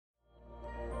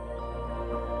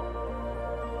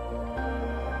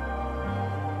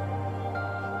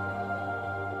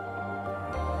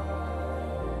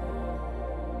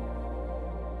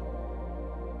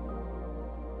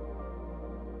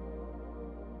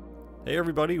Hey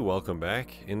everybody, welcome back.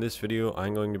 In this video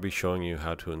I'm going to be showing you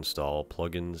how to install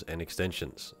plugins and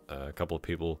extensions. A couple of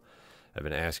people have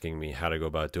been asking me how to go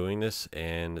about doing this,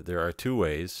 and there are two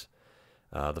ways.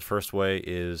 The first way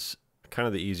is kind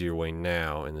of the easier way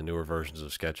now. In the newer versions of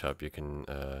SketchUp, you can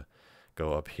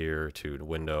go up here to the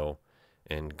window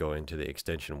and go into the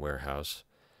extension warehouse.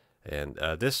 And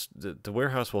the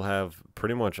warehouse will have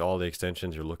pretty much all the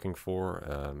extensions you're looking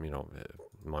for,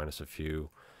 minus a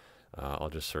few. I'll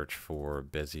just search for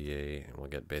Bezier, and we'll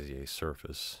get Bezier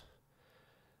Surface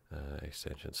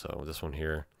extension. So this one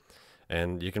here.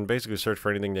 And you can basically search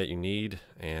for anything that you need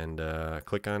and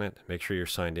click on it. Make sure you're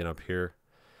signed in up here.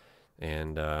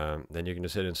 And then you can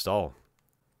just hit install.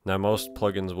 Now most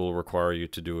plugins will require you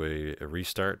to do a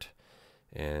restart.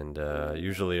 And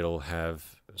usually it'll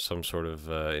have some sort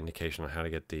of indication on how to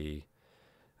get the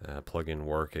plugin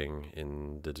working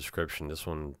in the description. This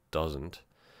one doesn't.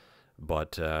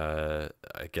 But I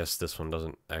guess this one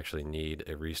doesn't actually need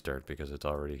a restart because it's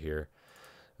already here.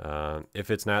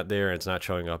 If it's not there and it's not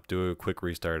showing up, do a quick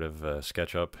restart of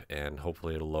SketchUp and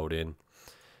hopefully it'll load in.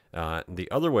 The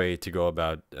other way to go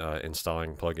about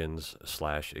installing plugins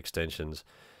 / extensions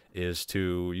is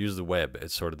to use the web.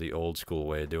 It's sort of the old school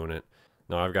way of doing it.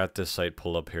 Now I've got this site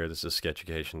pulled up here. This is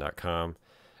sketchucation.com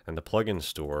and the plugin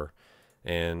store.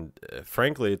 And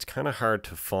frankly, it's kind of hard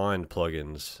to find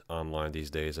plugins online these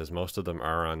days, as most of them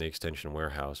are on the extension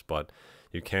warehouse, but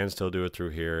you can still do it through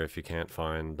here if you can't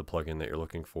find the plugin that you're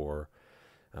looking for.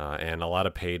 And a lot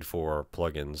of paid for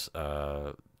plugins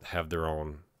have their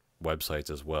own websites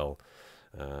as well,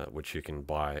 which you can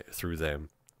buy through them.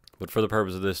 But for the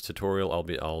purpose of this tutorial, I'll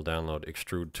download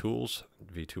Extrude Tools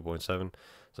v2.7.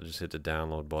 So just hit the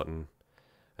download button,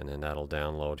 and then that'll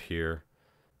download here.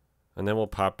 And then we'll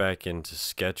pop back into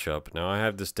SketchUp. Now I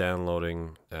have this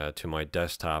downloading to my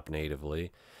desktop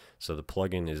natively, so the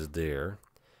plugin is there.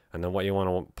 And then what you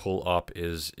want to pull up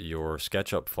is your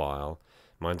SketchUp file.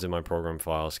 Mine's in my program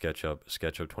file, SketchUp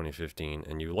 2015,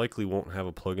 and you likely won't have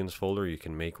a plugins folder. You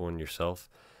can make one yourself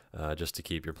just to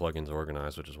keep your plugins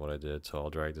organized, which is what I did. So I'll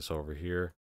drag this over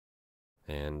here,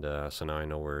 and so now I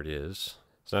know where it is.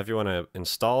 So now if you want to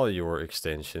install your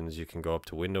extensions, you can go up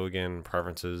to Window again,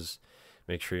 Preferences.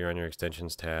 Make sure you're on your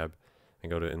extensions tab and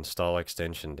go to install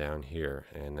extension down here,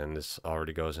 and then this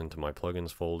already goes into my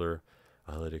plugins folder.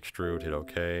 I'll hit extrude, hit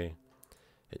OK,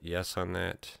 hit yes on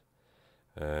that,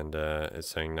 and it's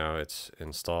saying now it's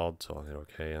installed, so I'll hit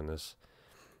OK on this,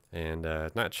 and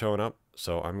it's not showing up,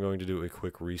 so I'm going to do a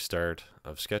quick restart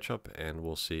of SketchUp and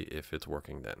we'll see if it's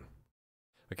working then.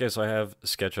 Okay, so I have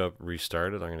SketchUp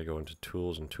restarted. I'm going to go into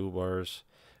Tools and Toolbars.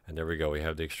 And there we go, we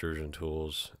have the extrusion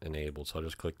tools enabled. So I'll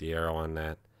just click the arrow on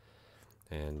that.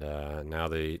 And now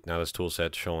this tool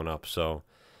set's showing up. So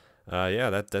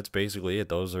yeah, that's basically it.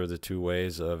 Those are the two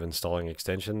ways of installing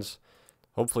extensions.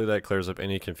 Hopefully that clears up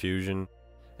any confusion,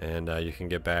 and you can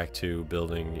get back to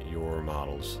building your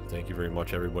models. Thank you very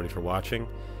much everybody for watching,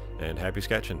 and happy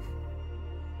sketching.